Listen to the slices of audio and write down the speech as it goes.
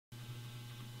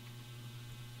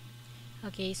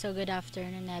Okay, so good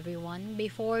afternoon, everyone.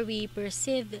 Before we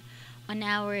proceed on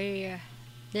our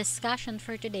discussion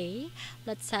for today,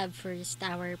 let's have first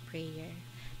our prayer.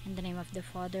 In the name of the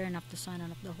Father, and of the Son,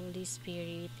 and of the Holy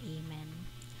Spirit. Amen.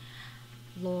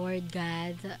 Lord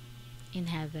God in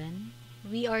heaven,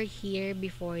 we are here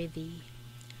before Thee.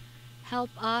 Help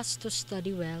us to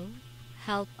study well.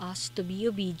 Help us to be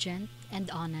obedient and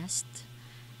honest.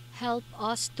 Help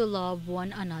us to love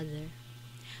one another.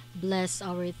 Bless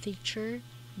our teacher,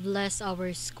 bless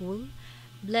our school,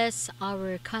 bless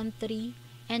our country,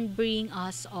 and bring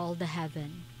us all the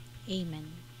heaven.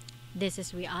 Amen. This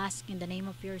is we ask in the name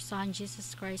of your Son,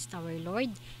 Jesus Christ our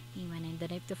Lord. Amen. In the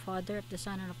name of the Father, of the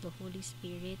Son, and of the Holy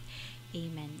Spirit.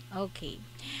 Amen. Okay.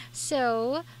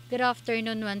 So, good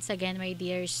afternoon once again, my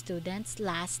dear students.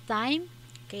 Last time,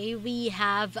 okay, we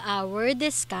have our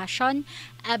discussion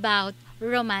about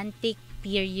romantic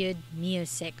period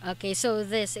music. Okay, so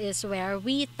this is where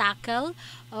we tackle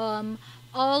um,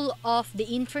 all of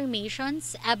the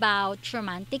informations about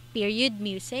romantic period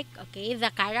music. Okay, the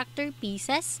character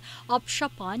pieces of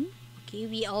Chopin. Okay,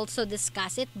 we also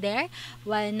discuss it there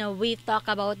when we talk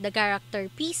about the character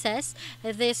pieces.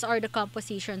 These are the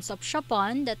compositions of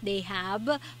Chopin that they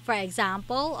have, for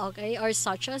example, okay, or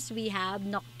such as we have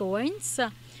nocturnes,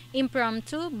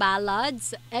 impromptu,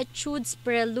 ballads, etudes,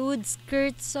 preludes,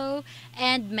 scherzo,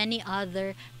 and many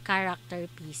other character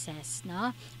pieces.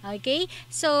 No? Okay,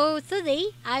 so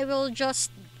today I will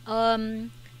just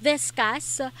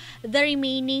discuss the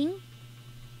remaining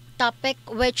topic,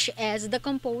 which is the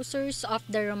composers of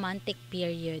the romantic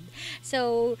period.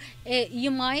 So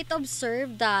you might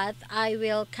observe that I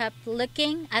will keep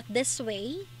looking at this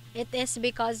way. It is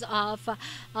because of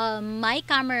my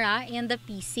camera in the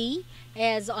PC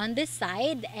is on this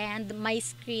side and my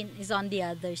screen is on the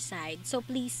other side. So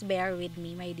please bear with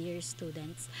me, my dear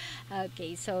students.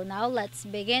 Okay, so now let's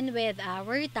begin with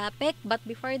our topic. But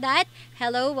before that,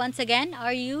 hello once again.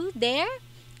 Are you there?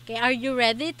 Okay, are you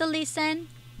ready to listen?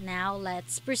 Now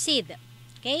let's proceed.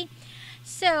 Okay,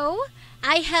 so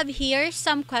I have here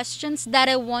some questions that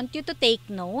I want you to take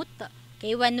note.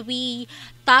 Okay, when we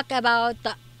talk about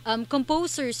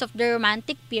composers of the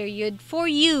romantic period for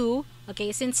you,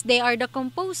 okay, since they are the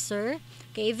composer,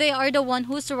 okay, they are the one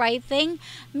who's writing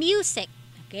music.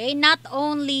 Okay, not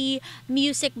only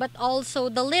music but also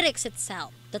the lyrics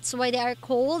itself. That's why they are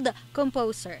called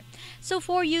composer. So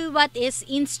for you, what is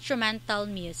instrumental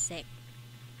music?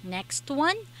 Next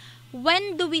one,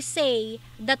 when do we say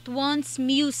that one's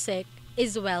music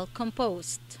is well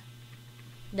composed?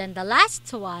 Then the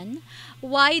last one,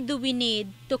 why do we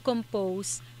need to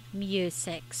compose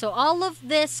music? So all of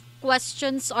these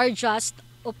questions are just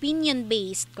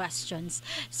opinion-based questions.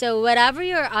 So whatever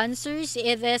your answers,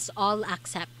 it is all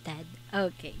accepted.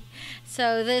 Okay.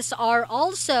 So these are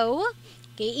also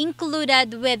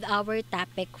included with our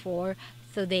topic for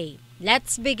today.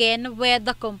 Let's begin with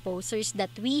the composers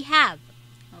that we have.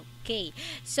 Okay,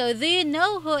 so do you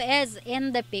know who is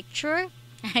in the picture?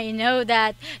 I know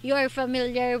that you are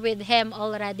familiar with him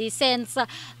already since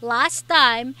last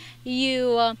time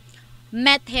you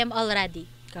met him already.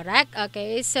 Correct?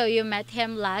 Okay, so you met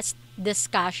him last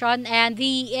discussion and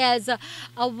he is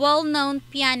a well-known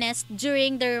pianist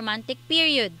during the romantic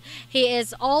period. He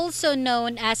is also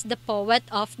known as the poet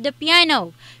of the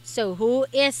piano. So who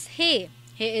is he?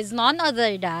 He is none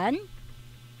other than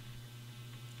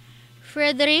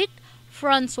Frédéric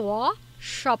Francois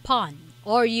Chopin,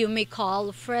 or you may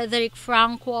call Frédéric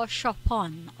Francois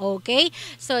Chopin. Okay,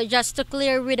 so just to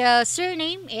clear with the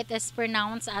surname, it is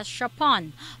pronounced as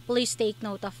Chopin. Please take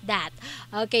note of that.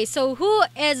 Okay, so who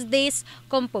is this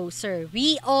composer?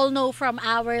 We all know from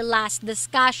our last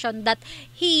discussion that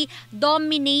he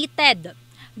dominated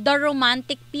the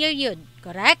romantic period,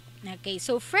 correct? Okay,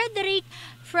 so Frédéric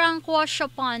Francois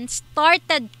Chopin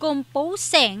started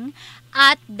composing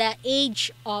at the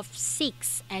age of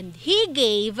 6 and he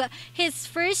gave his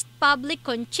first public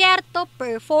concerto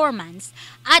performance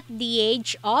at the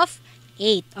age of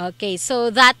 8. Okay,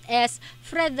 so that is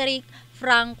Frédéric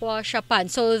Francois Chopin.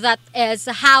 So that is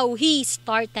how he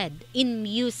started in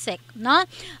music, no?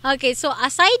 Okay, so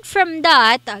aside from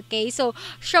that, okay, so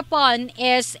Chopin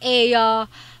is a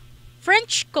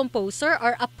French composer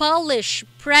or a Polish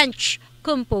French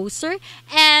composer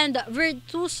and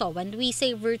virtuoso. When we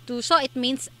say virtuoso, it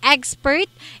means expert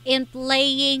in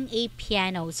playing a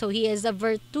piano. So he is a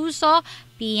virtuoso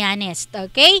pianist.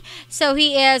 Okay, so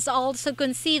he is also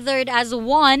considered as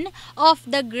one of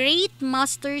the great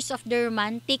masters of the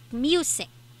romantic music.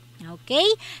 Okay,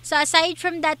 so aside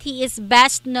from that, he is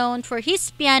best known for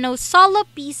his piano solo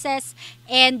pieces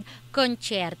and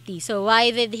concerti. So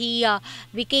why did he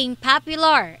became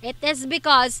popular? It is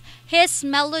because his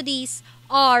melodies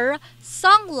are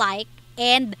song-like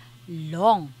and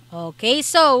long. Okay,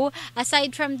 so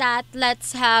aside from that,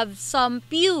 let's have some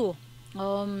few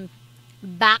um,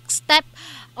 backstep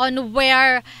on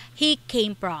where he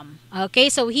came from. Okay,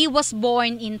 so he was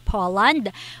born in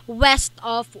Poland, west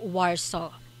of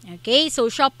Warsaw. Okay, so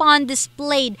Chopin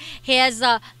displayed his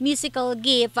musical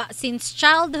gift since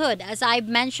childhood. As I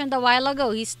mentioned a while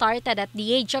ago, he started at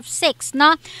the age of 6,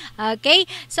 no? Okay,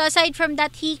 so aside from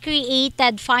that, he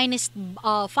created finest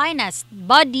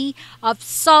body of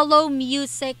solo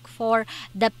music for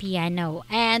the piano.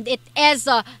 And it is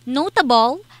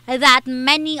notable that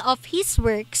many of his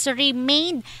works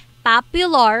remained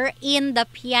popular in the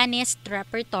pianist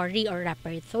repertory or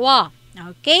repertoire.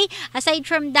 Okay, aside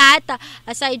from that,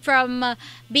 aside from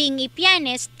being a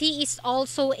pianist, he is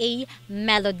also a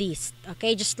melodist.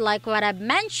 Okay, just like what I've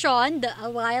mentioned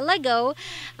a while ago,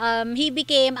 he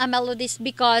became a melodist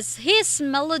because his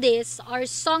melodies are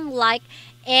song-like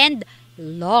and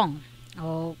long.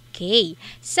 Okay,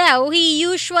 so he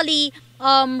usually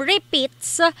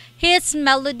repeats his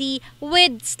melody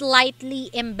with slightly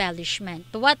embellishment.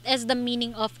 What is the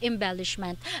meaning of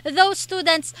embellishment? Those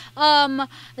students,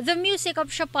 the music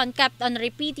of Chopin kept on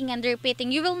repeating and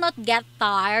repeating. You will not get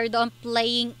tired on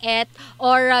playing it,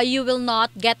 or you will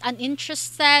not get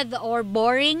uninterested or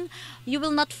boring. You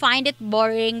will not find it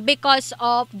boring because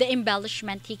of the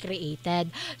embellishment he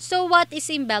created. So what is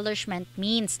embellishment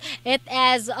means? It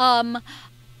is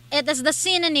the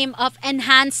synonym of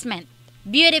enhancement,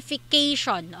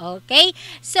 beautification. Okay,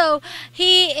 so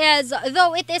he is,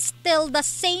 though it is still the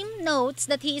same notes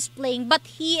that he is playing, but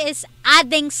he is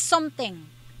adding something.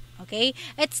 Okay,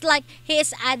 it's like he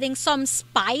is adding some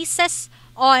spices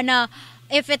on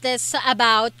if it is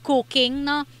about cooking,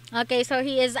 no? Okay, so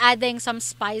he is adding some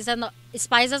spices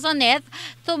on it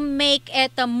to make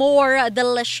it more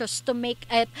delicious, to make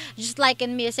it just like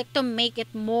in music, to make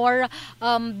it more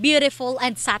beautiful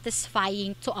and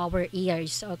satisfying to our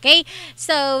ears. Okay,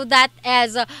 so that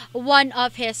is one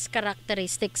of his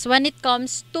characteristics when it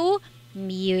comes to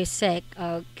music.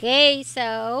 Okay,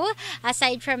 so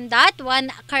aside from that, one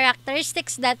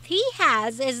characteristics that he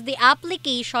has is the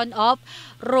application of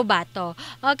rubato.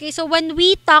 Okay, so when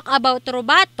we talk about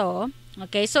rubato,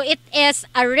 okay, so it is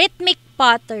a rhythmic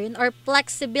pattern or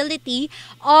flexibility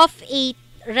of a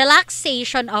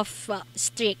relaxation of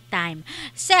strict time.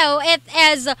 So it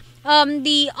is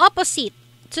the opposite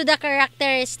to the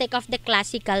characteristic of the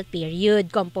classical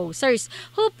period composers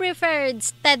who preferred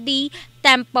steady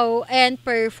tempo and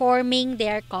performing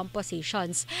their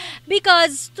compositions.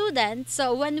 Because students,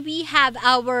 so when we have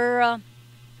our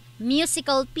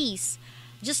musical piece,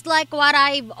 just like what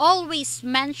I've always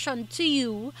mentioned to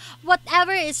you,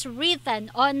 whatever is written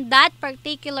on that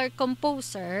particular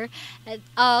composition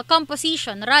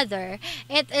rather,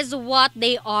 it is what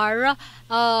they are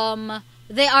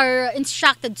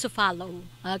instructed to follow.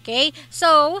 Okay,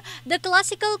 so the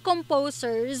classical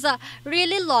composers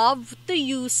really love to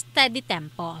use steady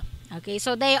tempo. Okay,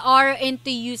 so they are into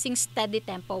using steady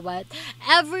tempo, but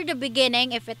ever the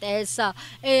beginning, if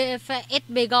it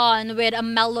began with a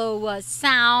mellow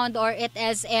sound, or it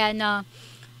is an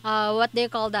what do you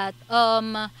call that,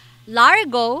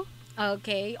 largo,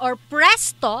 okay, or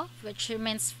presto, which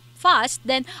means fast,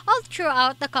 then all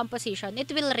throughout the composition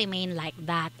it will remain like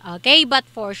that. Okay, but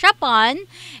for Chopin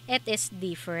it is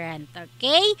different.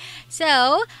 Okay,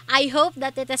 so I hope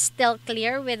that it is still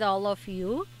clear with all of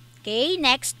you. Okay,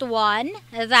 next one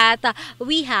that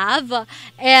we have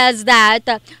is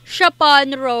that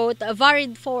Chopin wrote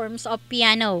varied forms of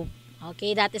piano.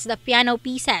 Okay, that is the piano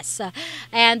pieces.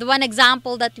 And one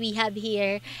example that we have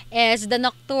here is the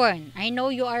Nocturne. I know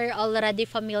you are already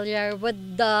familiar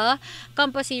with the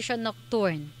composition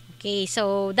Nocturne. Okay,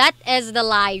 so that is the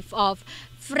life of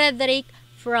Frédéric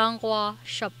Francois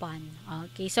Chopin.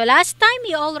 Okay, so last time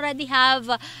you already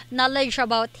have knowledge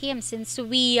about him since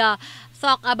we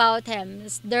talk about him.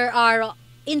 There are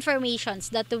informations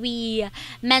that we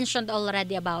mentioned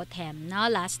already about him now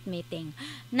last meeting.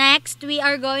 Next, we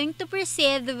are going to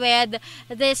proceed with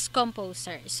this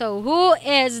composer. So who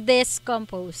is this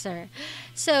composer?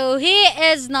 So he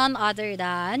is none other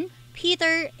than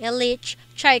Peter Ilyich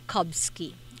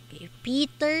Tchaikovsky. Okay,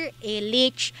 Peter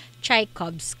Ilyich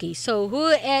Tchaikovsky. So who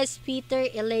is Peter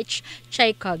Ilyich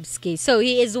Tchaikovsky? So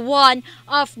he is one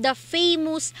of the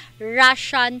famous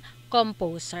Russian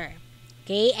composer.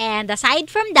 Okay, and aside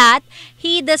from that,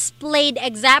 he displayed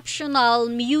exceptional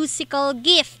musical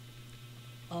gift.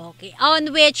 Okay,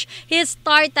 on which he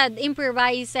started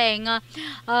improvising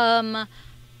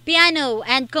piano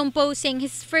and composing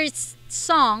his first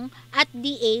song at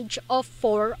the age of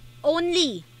 4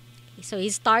 only. So he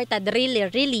started really,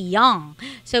 really young.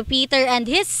 So Peter and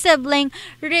his sibling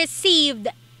received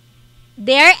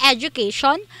their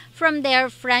education from their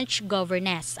French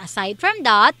governess. Aside from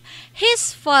that,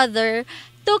 his father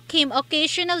took him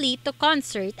occasionally to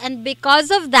concert, and because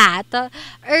of that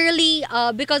early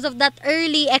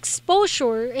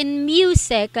exposure in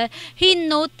music, he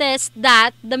noticed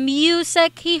that the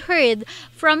music he heard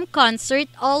from concert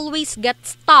always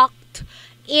gets stuck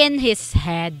in his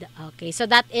head. Okay, so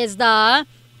that is the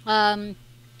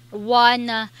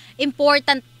one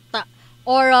important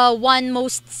one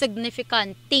most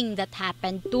significant thing that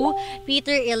happened to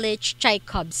Peter Ilyich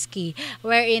Tchaikovsky,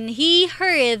 wherein he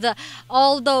heard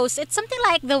all those, it's something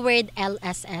like the word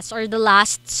LSS, or the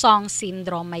last song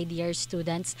syndrome, my dear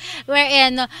students,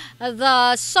 wherein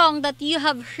the song that you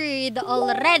have heard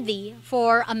already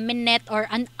for a minute or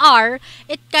an hour,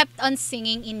 it kept on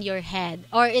singing in your head,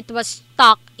 or it was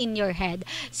stuck in your head.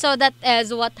 So that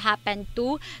is what happened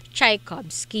to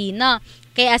Tchaikovsky. No?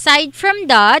 Okay, aside from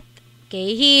that,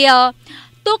 okay, he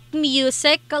took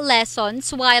music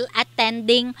lessons while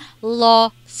attending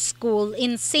law school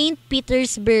in St.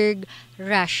 Petersburg,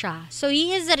 Russia. So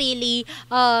he is really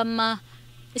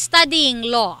studying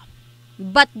law,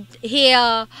 but he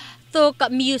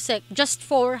took music just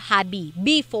for hobby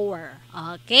before.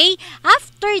 Okay?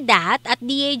 After that, at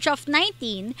the age of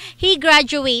 19, he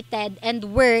graduated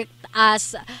and worked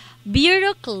as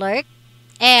bureau clerk,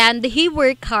 and he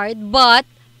worked hard, but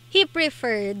he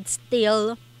preferred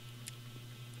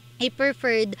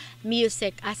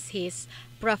music as his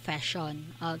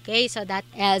profession. Okay, so that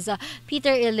is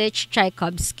Peter Ilyich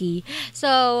Tchaikovsky.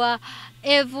 So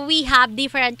if we have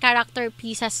different character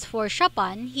pieces for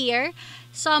Chopin here,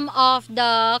 some of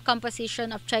the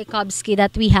composition of Tchaikovsky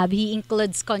that we have, he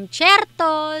includes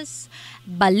concertos,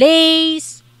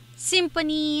 ballets,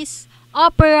 symphonies,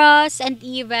 operas, and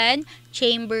even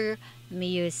chamber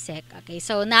music. Okay,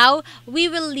 so now we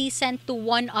will listen to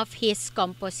one of his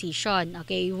composition.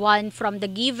 Okay, one from the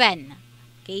given.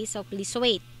 Okay, so please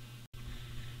wait.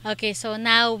 Okay, so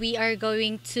now we are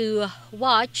going to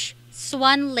watch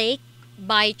Swan Lake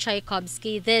by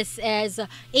Tchaikovsky. This is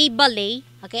a ballet.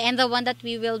 Okay, and the one that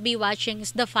we will be watching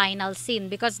is the final scene,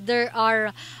 because there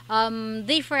are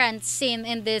different scene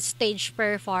in this stage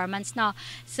performance now.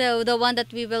 So the one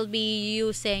that we will be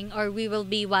using, or we will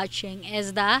be watching,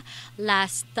 is the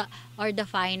last or the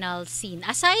final scene.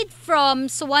 Aside from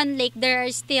Swan Lake, there are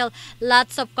still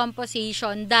lots of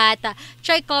composition that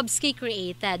Tchaikovsky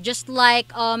created, just like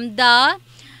the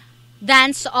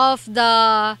Dance of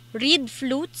the Reed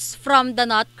Flutes from the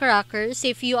Nutcrackers.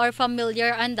 If you are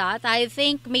familiar on that, I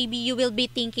think maybe you will be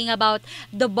thinking about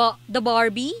the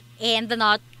Barbie and the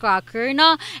Nutcracker,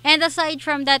 no? And aside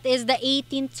from that is the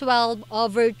 1812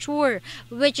 Overture,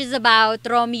 which is about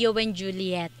Romeo and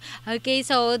Juliet. Okay,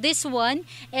 so this one,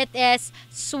 it is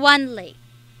Swan Lake.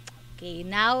 Okay,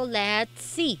 now let's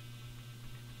see.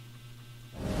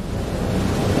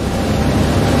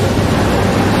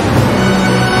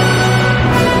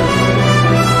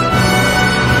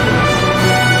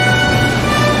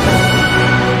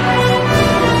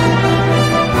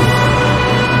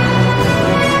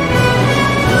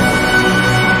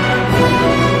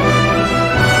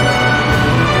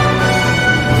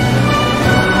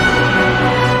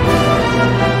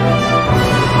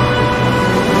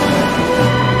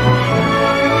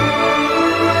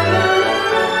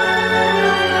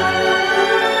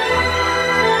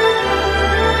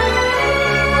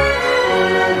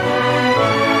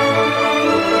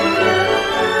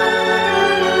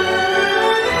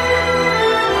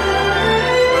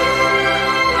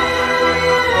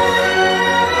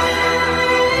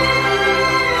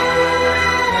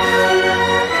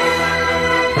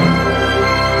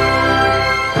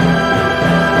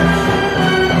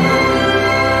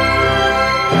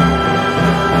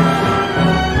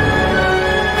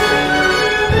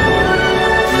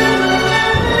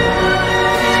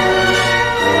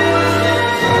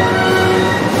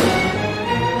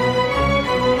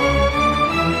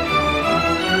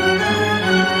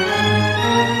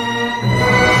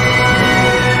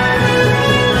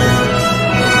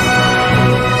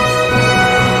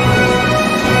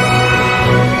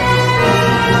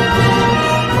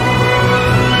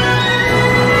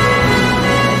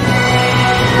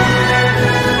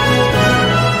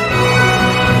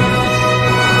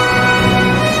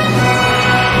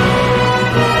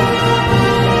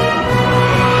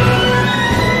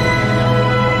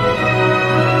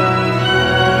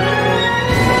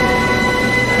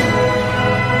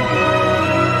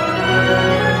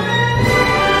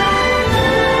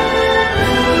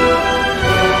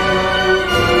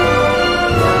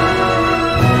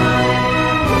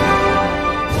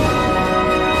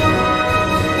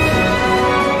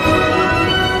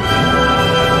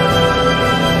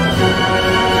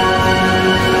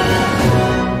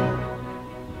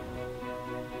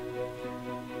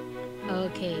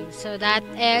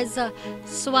 as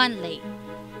Swan Lake.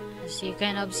 As you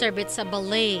can observe, it's a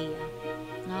ballet.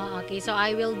 No? Okay, so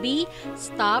I will be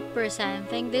stop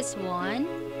presenting this one.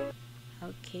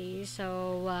 Okay,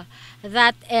 so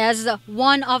that is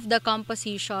one of the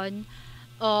composition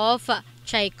of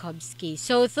Tchaikovsky.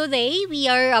 So today we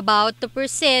are about to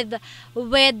proceed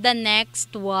with the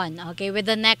next one. Okay, with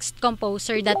the next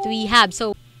composer that we have.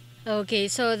 So okay,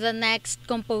 so the next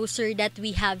composer that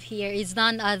we have here is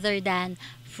none other than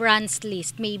Franz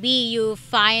Liszt. Maybe you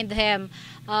find him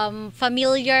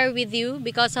familiar with you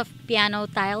because of piano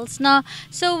tiles, no?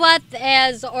 So what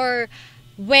is or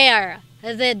where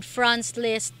did Franz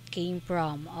Liszt came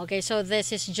from? Okay, so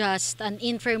this is just an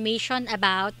information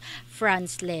about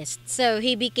Franz Liszt. So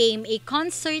he became a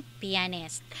concert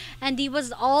pianist, and he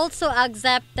was also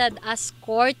accepted as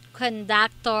court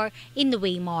conductor in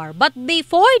Weimar. But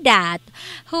before that,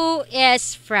 who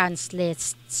is Franz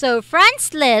Liszt? So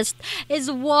Franz Liszt is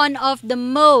one of the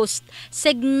most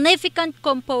significant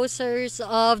composers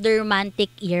of the Romantic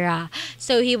era.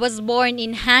 So he was born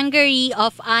in Hungary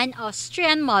of an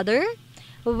Austrian mother,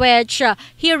 which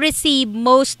he received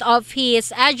most of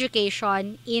his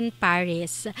education in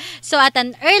Paris. So at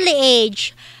an early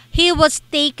age, he was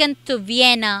taken to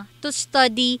Vienna to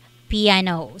study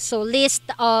piano. So Liszt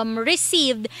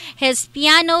received his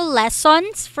piano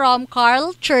lessons from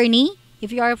Carl Czerny,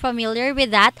 if you are familiar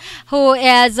with that, who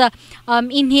is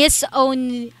in his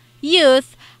own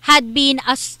youth had been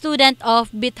a student of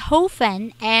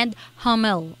Beethoven and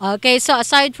Hummel. Okay, so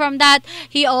aside from that,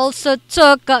 he also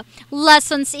took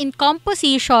lessons in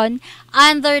composition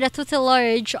under the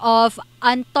tutelage of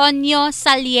Antonio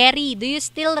Salieri. Do you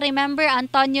still remember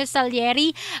Antonio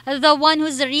Salieri? The one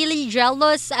who's really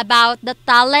jealous about the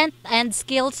talent and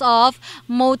skills of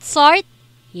Mozart?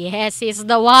 Yes, he's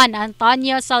the one,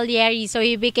 Antonio Salieri. So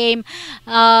he became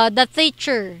the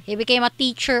teacher. He became a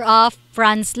teacher of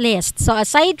Franz Liszt. So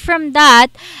aside from that,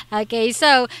 okay,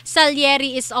 so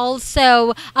Salieri is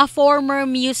also a former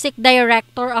music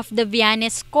director of the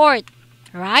Viennese court.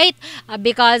 Right?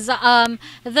 Because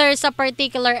there's a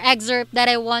particular excerpt that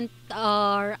I want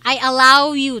or I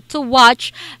allow you to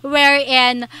watch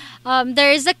wherein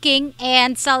there is a king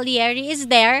and Salieri is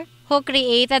there who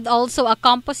created also a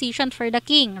composition for the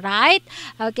king, right?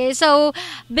 Okay, so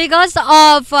because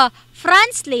of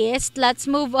Franz Liszt, let's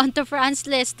move on to Franz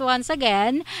Liszt once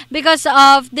again. Because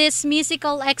of this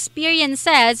musical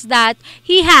experiences that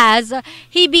he has,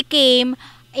 he became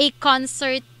a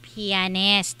concert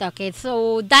pianist. Okay,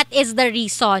 so that is the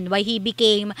reason why he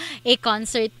became a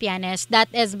concert pianist. That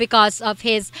is because of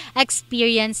his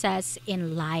experiences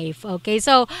in life. Okay,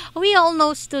 so we all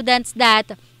know, students,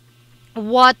 that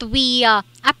what we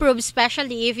approve,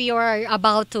 especially if you are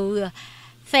about to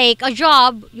take a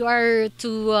job, you are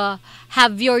to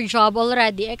have your job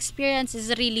already, experience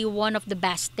is really one of the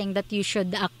best thing that you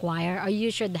should acquire or you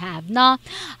should have, no?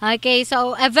 Okay,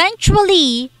 so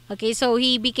eventually, okay, so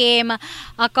he became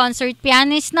a concert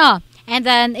pianist, no? And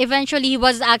then eventually he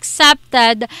was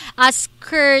accepted as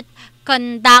court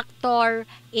conductor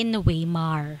in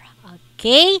Weimar.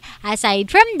 Okay,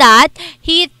 aside from that,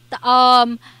 he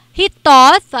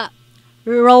taught,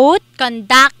 wrote,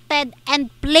 conducted, and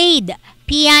played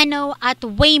piano at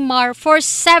Weimar for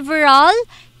several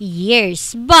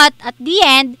years. But at the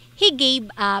end, he gave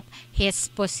up his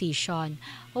position.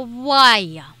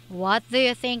 Why? What do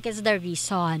you think is the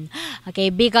reason? Okay,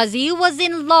 because he was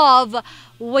in love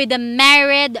with a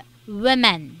married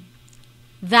woman,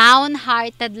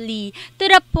 downheartedly, to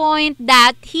the point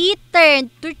that he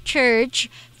turned to church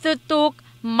to took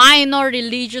minor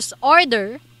religious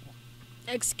order,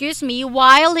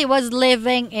 while he was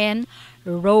living in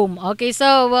Rome. Okay,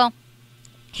 so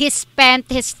he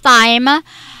spent his time,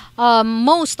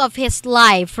 most of his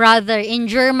life rather, in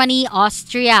Germany,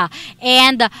 Austria,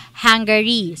 and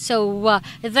Hungary. So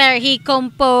there he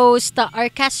composed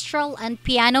orchestral and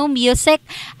piano music,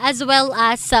 as well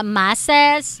as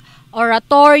masses,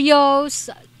 oratorios,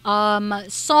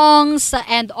 songs,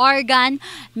 and organ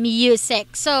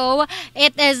music. So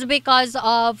it is because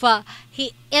of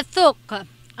it took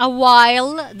a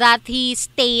while that he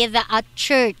stayed at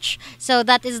church. So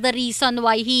that is the reason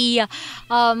why he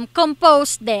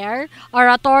composed there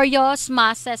oratorios,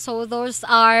 masses. So those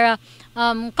are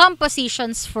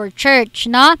compositions for church,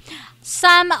 no?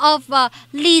 Some of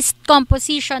least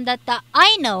composition that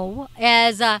I know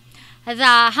is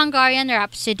the Hungarian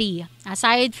Rhapsody.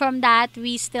 Aside from that,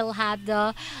 we still have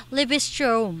the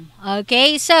Liebestrom.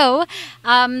 Okay, so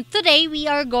today we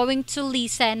are going to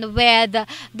listen with the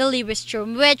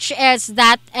Liebestrom, which is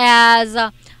that as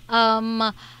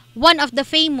one of the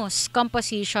famous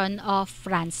composition of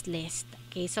Franz Liszt.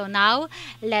 Okay, so now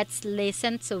let's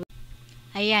listen to it.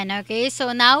 Ayan, okay.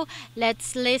 So now,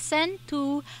 let's listen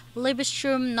to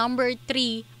Liebestrom number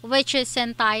 3, which is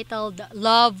entitled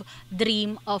Love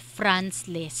Dream of Franz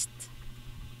Liszt.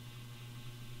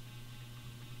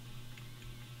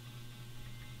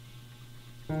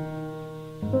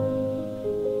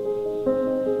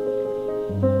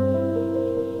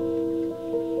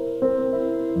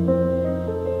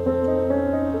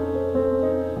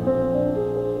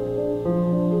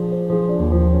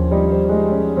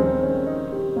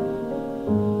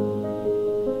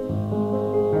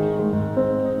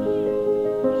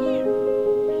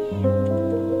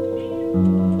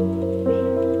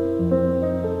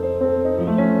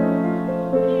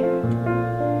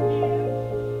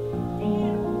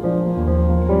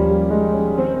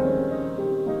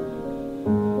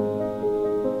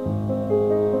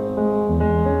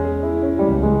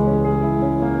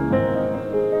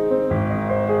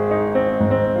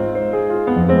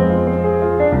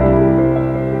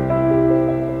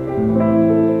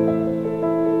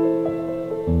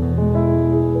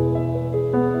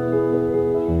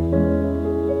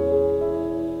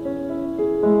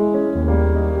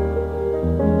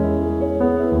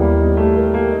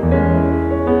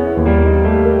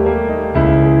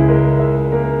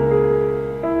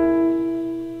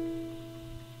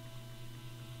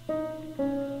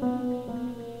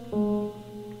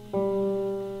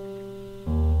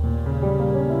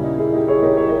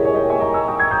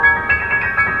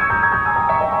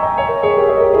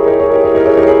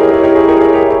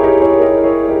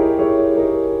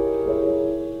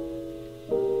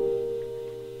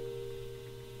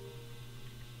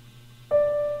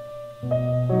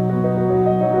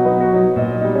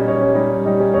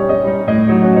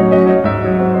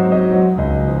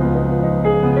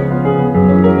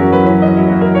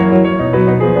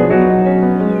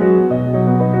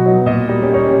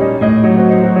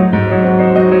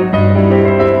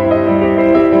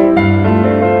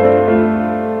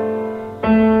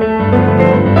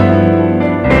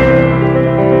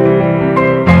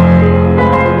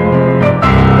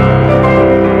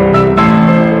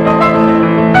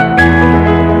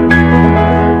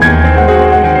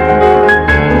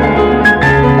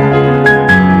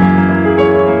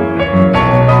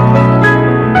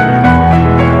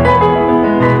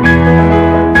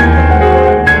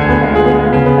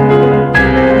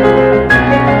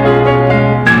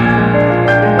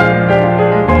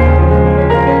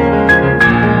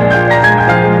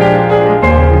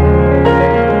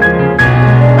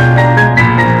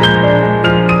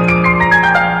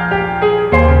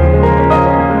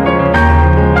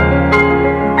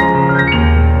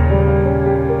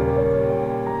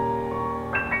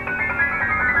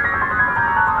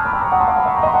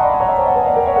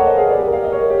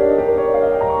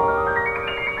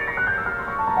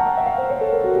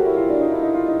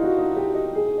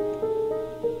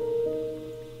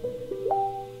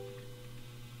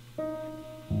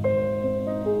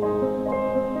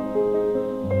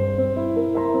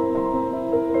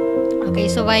 Okay,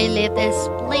 so while it is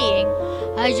playing,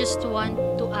 I just want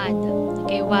to add,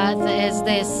 okay, what is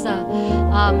this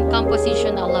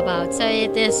composition all about? So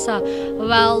it is a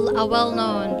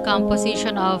well-known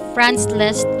composition of Franz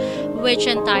Liszt, which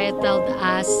entitled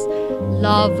as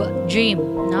Love Dream,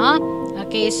 no?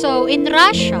 Okay, so in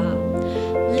Russia,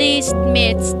 Liszt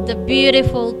meets the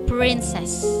beautiful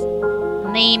princess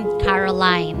named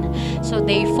Caroline. So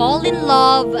they fall in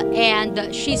love,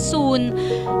 and she soon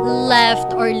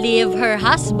left or leave her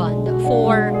husband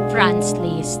for Franz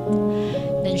Liszt.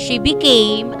 Then she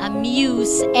became a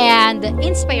muse and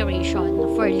inspiration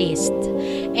for Liszt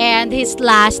and his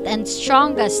last and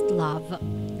strongest love.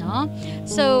 No?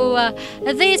 So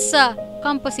this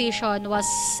composition was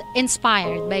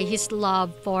inspired by his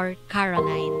love for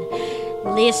Caroline.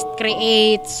 Liszt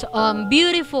creates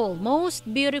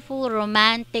most beautiful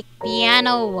romantic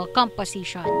piano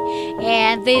composition,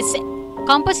 and this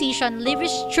composition,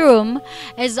 Liebestrom,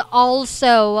 is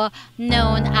also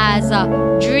known as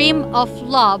Dream of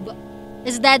Love,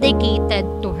 is dedicated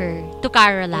to her, to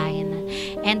Caroline,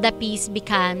 and the piece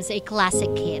becomes a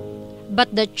classic hit.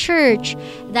 But the church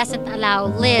doesn't allow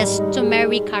Liszt to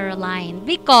marry Caroline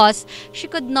because she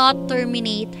could not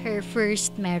terminate her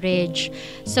first marriage.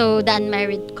 So the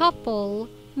unmarried couple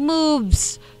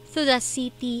moves to the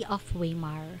city of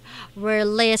Weimar, where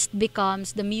Liszt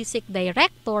becomes the music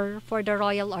director for the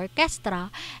Royal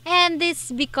Orchestra, and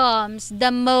this becomes the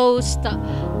most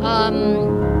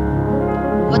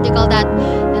what do you call that?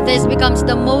 This becomes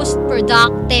the most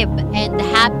productive and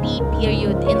happy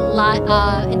period in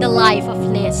the life of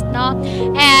Liszt, no?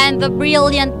 And the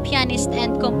brilliant pianist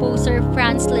and composer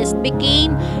Franz Liszt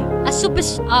became a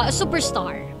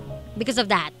superstar because of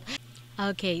that.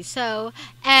 Okay, so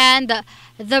and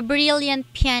the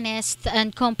brilliant pianist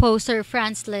and composer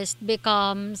Franz Liszt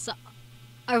becomes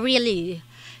a really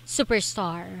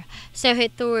superstar. So he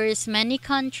tours many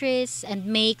countries and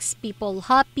makes people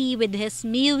happy with his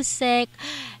music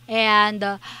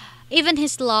and even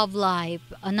his love life.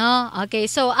 Ano? Okay,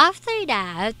 so after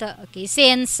that, okay,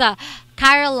 since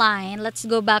Caroline, let's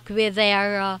go back with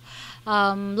their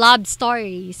love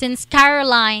story. Since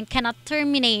Caroline cannot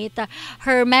terminate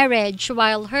her marriage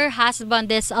while her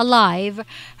husband is alive,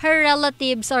 her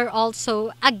relatives are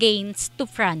also against to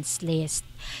Franz Liszt.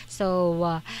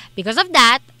 So, because of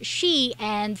that, she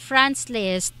and Franz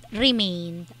Liszt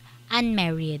remained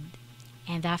unmarried.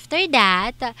 And after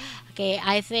that, okay,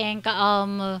 I think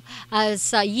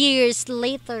as years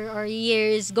later or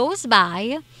years goes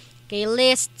by, okay,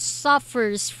 Liszt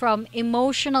suffers from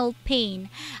emotional pain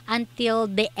until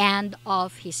the end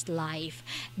of his life.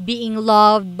 Being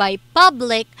loved by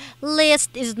public,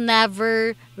 Liszt is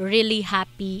never really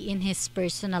happy in his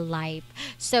personal life.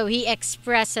 So he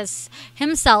expresses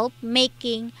himself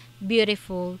making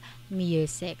beautiful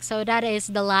music. So that is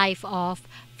the life of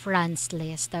Franz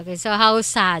Liszt. Okay, so how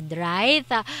sad, right?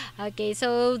 Okay,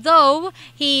 so though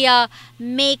he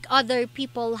make other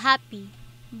people happy,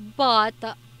 but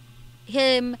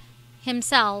him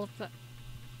himself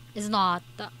is not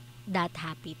that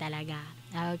happy talaga.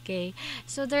 Okay,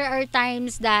 so there are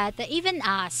times that even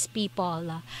us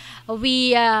people,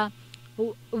 we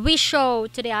show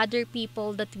to the other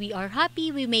people that we are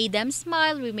happy, we made them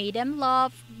smile, we made them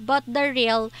laugh, but the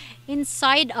real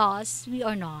inside us, we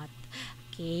are not.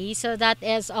 Okay, so that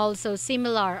is also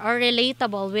similar or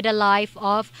relatable with the life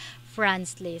of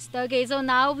Franz Liszt. Okay, so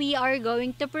now we are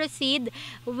going to proceed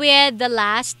with the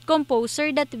last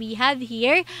composer that we have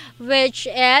here, which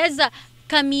is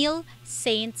Camille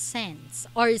Saint-Saëns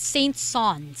or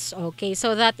Saint-Saëns. Okay,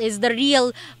 so that is the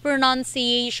real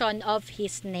pronunciation of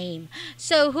his name.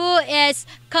 So who is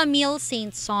Camille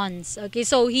Saint-Saëns? Okay,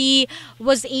 so he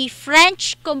was a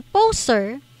French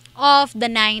composer of the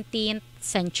 19th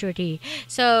century.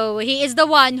 So he is the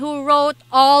one who wrote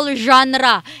all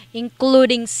genre,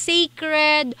 including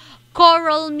sacred,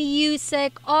 choral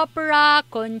music, opera,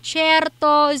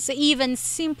 concertos, even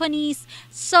symphonies,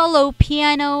 solo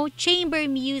piano, chamber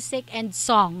music, and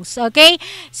songs. Okay,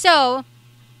 so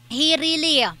he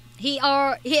really he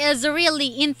is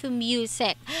really into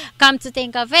music. Come to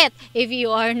think of it, if you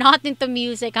are not into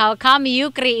music, how come you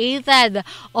created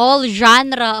all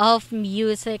genre of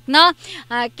music, no?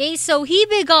 Okay, so he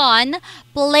began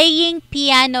playing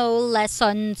piano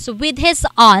lessons with his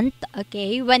aunt,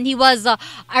 okay, when he was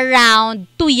around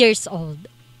 2 years old.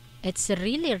 It's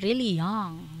really really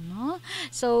young, no?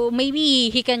 So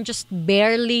maybe he can just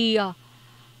barely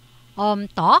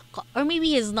talk, or maybe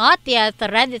he's not yet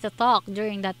ready to talk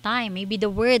during that time. Maybe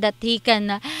the word that he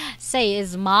can say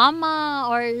is mama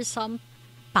or some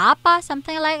papa,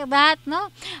 something like that, no?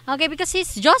 Okay, because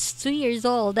he's just 2 years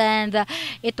old, and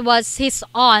it was his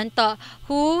aunt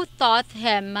who taught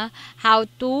him how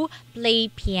to play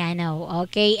piano.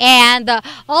 Okay, and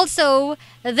also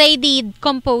they did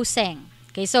composing.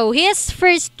 Okay, so his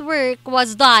first work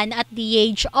was done at the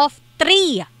age of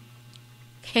 3.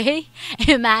 Okay,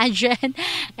 imagine.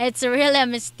 It's really a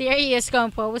mysterious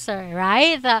composer,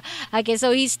 right? Okay,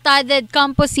 so he studied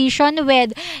composition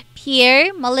with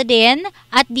Pierre Maladin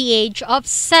at the age of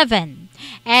 7.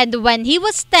 And when he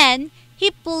was 10,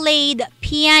 he played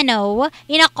piano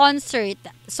in a concert.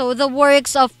 So the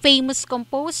works of famous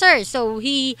composers. So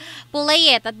he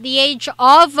played it at the age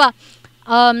of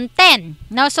 10.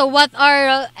 Now, so what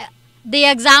are the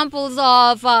examples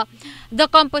of the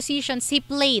compositions he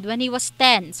played when he was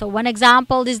 10? So one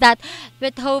example is that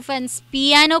Beethoven's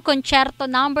Piano Concerto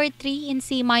Number 3 in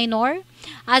C minor.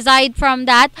 Aside from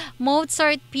that,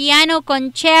 Mozart Piano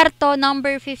Concerto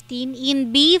Number 15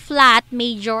 in B flat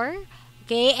major.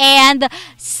 Okay, and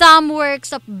some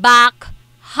works of Bach,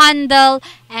 Handel,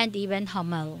 and even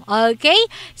Hummel. Okay,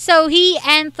 so he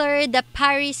entered the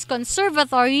Paris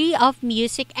Conservatory of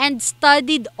Music and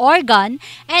studied organ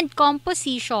and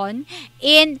composition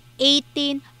in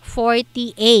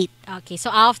 1848. Okay, so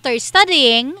after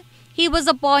studying, he was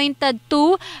appointed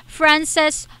to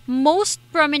France's most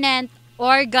prominent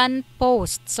organ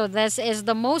post. So this is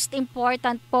the most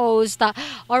important post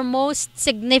or most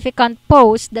significant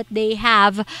post that they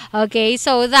have. Okay,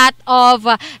 so that of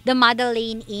the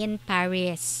Madeleine in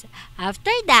Paris. After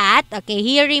that, okay,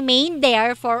 he remained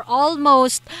there for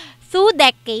almost 2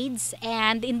 decades,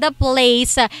 and in the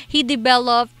place he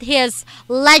developed his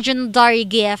legendary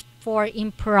gift for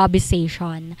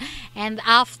improvisation. And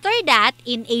after that,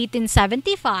 in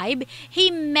 1875,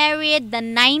 he married the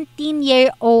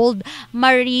 19-year-old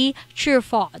Marie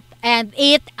Truffaut. And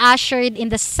it ushered in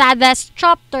the saddest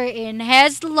chapter in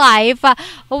his life,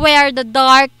 where the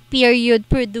dark period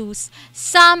produced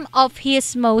some of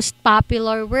his most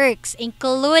popular works,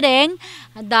 including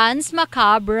Danse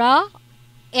Macabre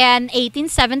in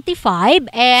 1875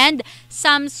 and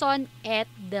Samson et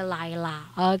Delilah,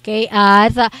 okay,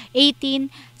 at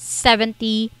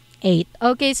 1878.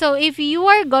 Okay, so if you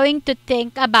are going to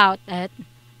think about it,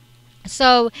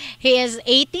 so he is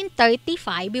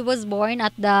 1835. He was born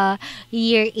at the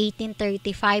year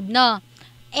 1835, no?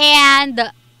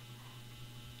 And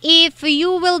if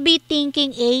you will be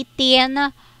thinking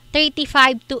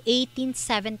 1835 to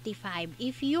 1875,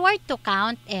 if you are to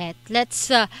count it, let's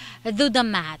do the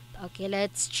math. Okay,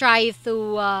 let's try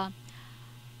to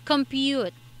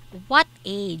compute what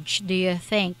age do you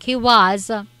think he was,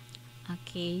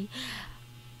 okay,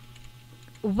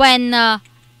 when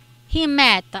he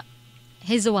met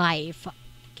his wife.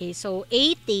 Okay, so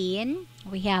 18,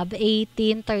 we have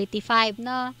 1835,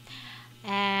 no?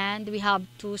 And we have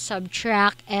to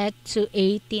subtract it to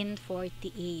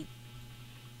 1848.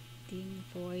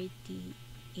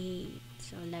 1848.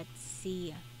 So let's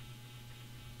see.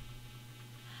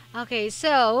 Okay,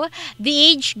 so the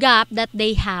age gap that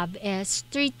they have is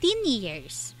 13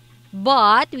 years.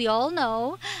 But we all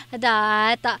know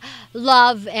that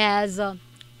love is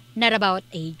not about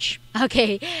age.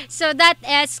 Okay, so that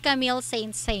is Camille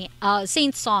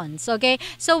Saint-Saëns. Okay,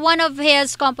 so one of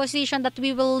his composition that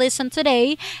we will listen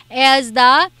today is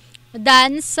the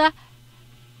Danse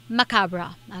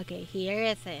Macabre. Okay, here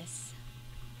it is.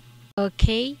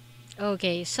 Okay.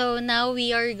 Okay, so now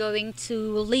we are going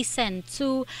to listen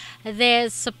to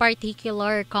this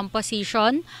particular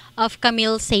composition of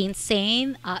Camille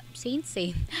Saint-Saëns.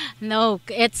 Saint-Saëns? No,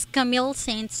 it's Camille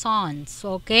Saint-Saëns.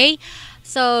 Okay,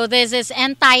 so this is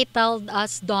entitled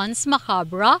as Danse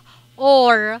Macabre,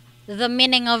 or the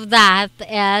meaning of that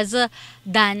is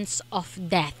Dance of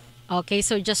Death. Okay,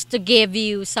 so just to give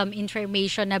you some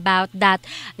information about that,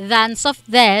 Dance of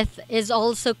Death is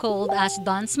also called as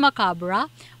Danse Macabre,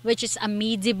 which is a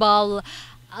medieval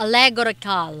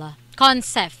allegorical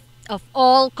concept of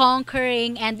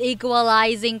all-conquering and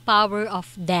equalizing power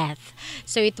of death.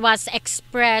 So it was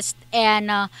expressed in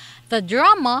the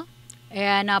drama,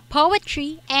 and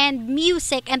poetry and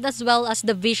music, and as well as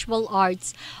the visual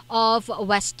arts of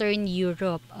Western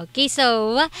Europe. Okay,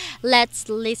 so let's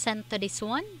listen to this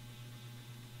one.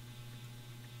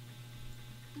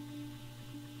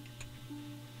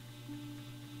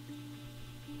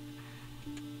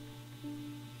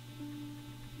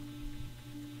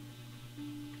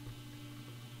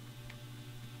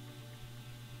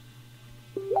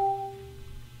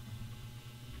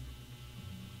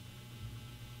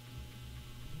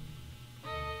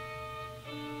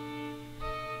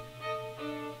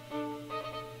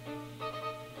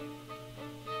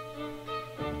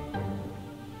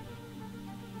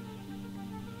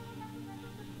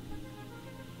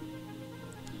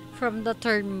 From the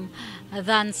term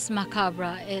Dance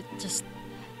Macabre, it just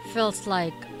feels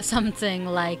like something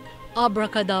like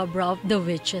abracadabra of the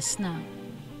witches now.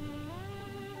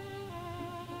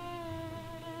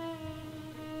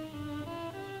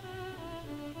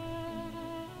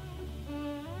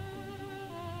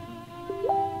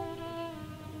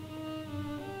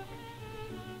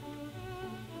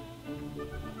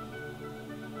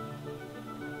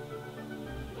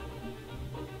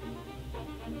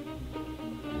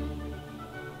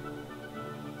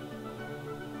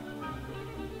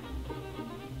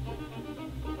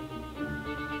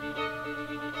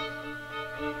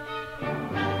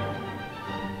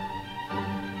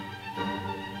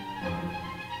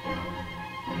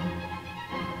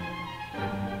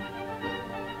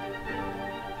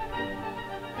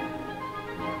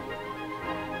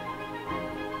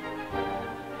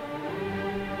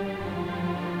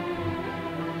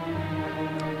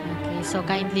 Okay, so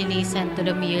kindly listen to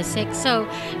the music. So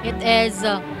it is,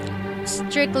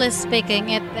 strictly speaking,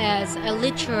 it is a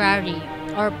literary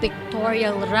or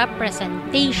pictorial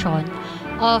representation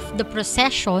of the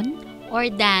procession or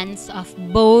dance of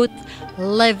both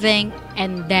living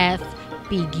and dead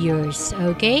figures.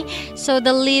 Okay, so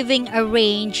the living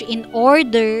arranged in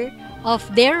order of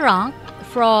their rank,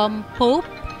 from pope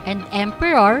and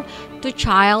emperor to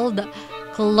child,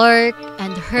 clerk,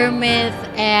 and hermit,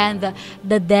 and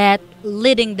the dead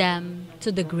leading them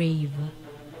to the grave.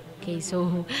 Okay,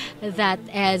 so that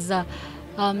is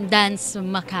Dance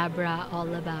Macabre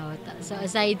all about. So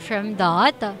aside from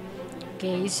that,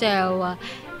 okay, so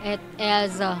it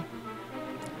is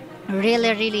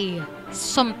Really, really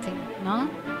something, no?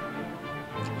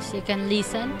 So you can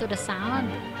listen to the sound.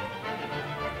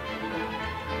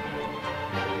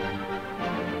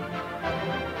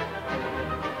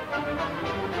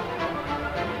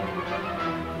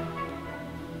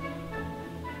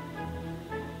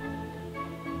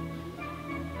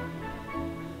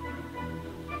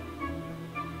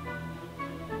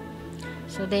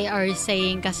 So they are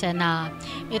saying kasi na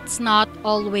it's not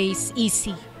always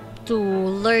easy to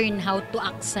learn how to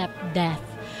accept death.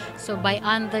 So by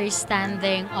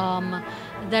understanding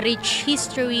the rich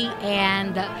history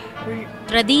and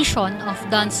tradition of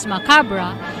Danse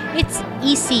Macabre, it's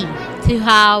easy to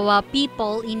how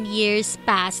people in years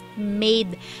past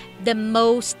made the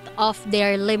most of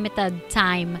their limited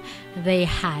time they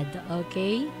had.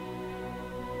 Okay?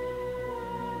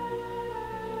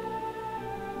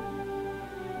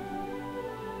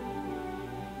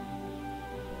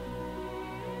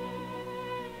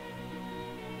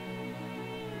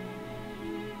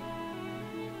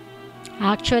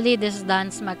 Actually, this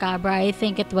Danse Macabre, I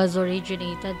think it was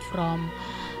originated from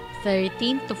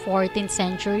 13th to 14th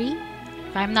century.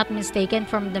 If I'm not mistaken,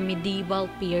 from the medieval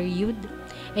period.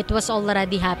 It was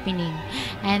already happening.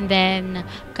 And then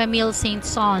Camille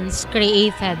Saint-Saëns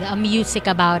created a music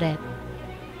about it.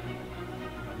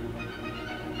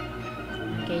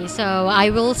 Okay, so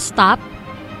I will stop. Okay.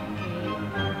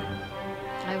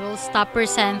 I will stop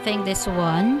presenting this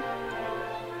one.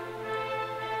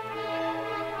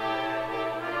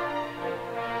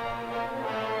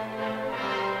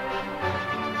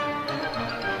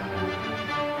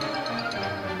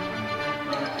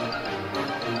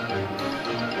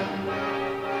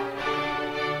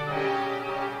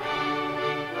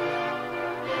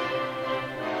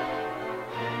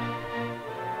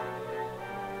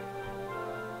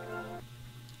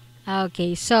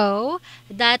 Okay, so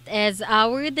that is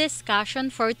our discussion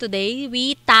for today.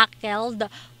 We tackled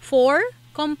four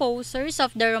composers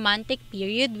of the Romantic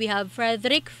period. We have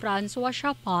Frederick Francois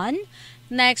Chopin.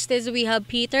 Next is we have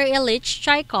Peter Ilyich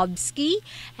Tchaikovsky,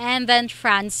 and then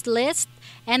Franz Liszt.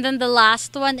 And then the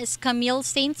last one is Camille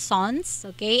Saint-Saëns.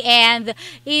 Okay, and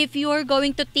if you are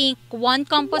going to think one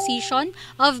composition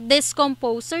of these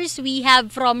composers, we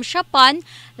have from Chopin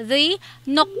the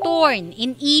Nocturne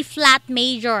in E flat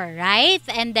major, right?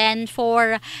 And then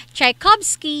for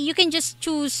Tchaikovsky, you can just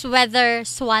choose whether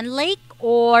Swan Lake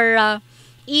or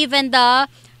even the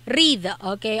Read,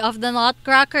 okay, of the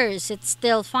Nutcrackers. It's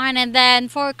still fine. And then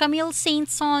for Camille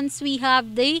Saint-Saëns, we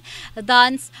have the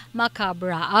Danse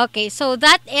Macabre. Okay, so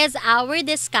that is our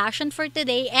discussion for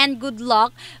today, and good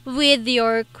luck with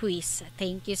your quiz.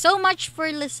 Thank you so much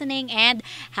for listening, and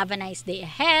have a nice day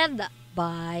ahead.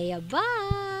 Bye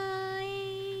bye.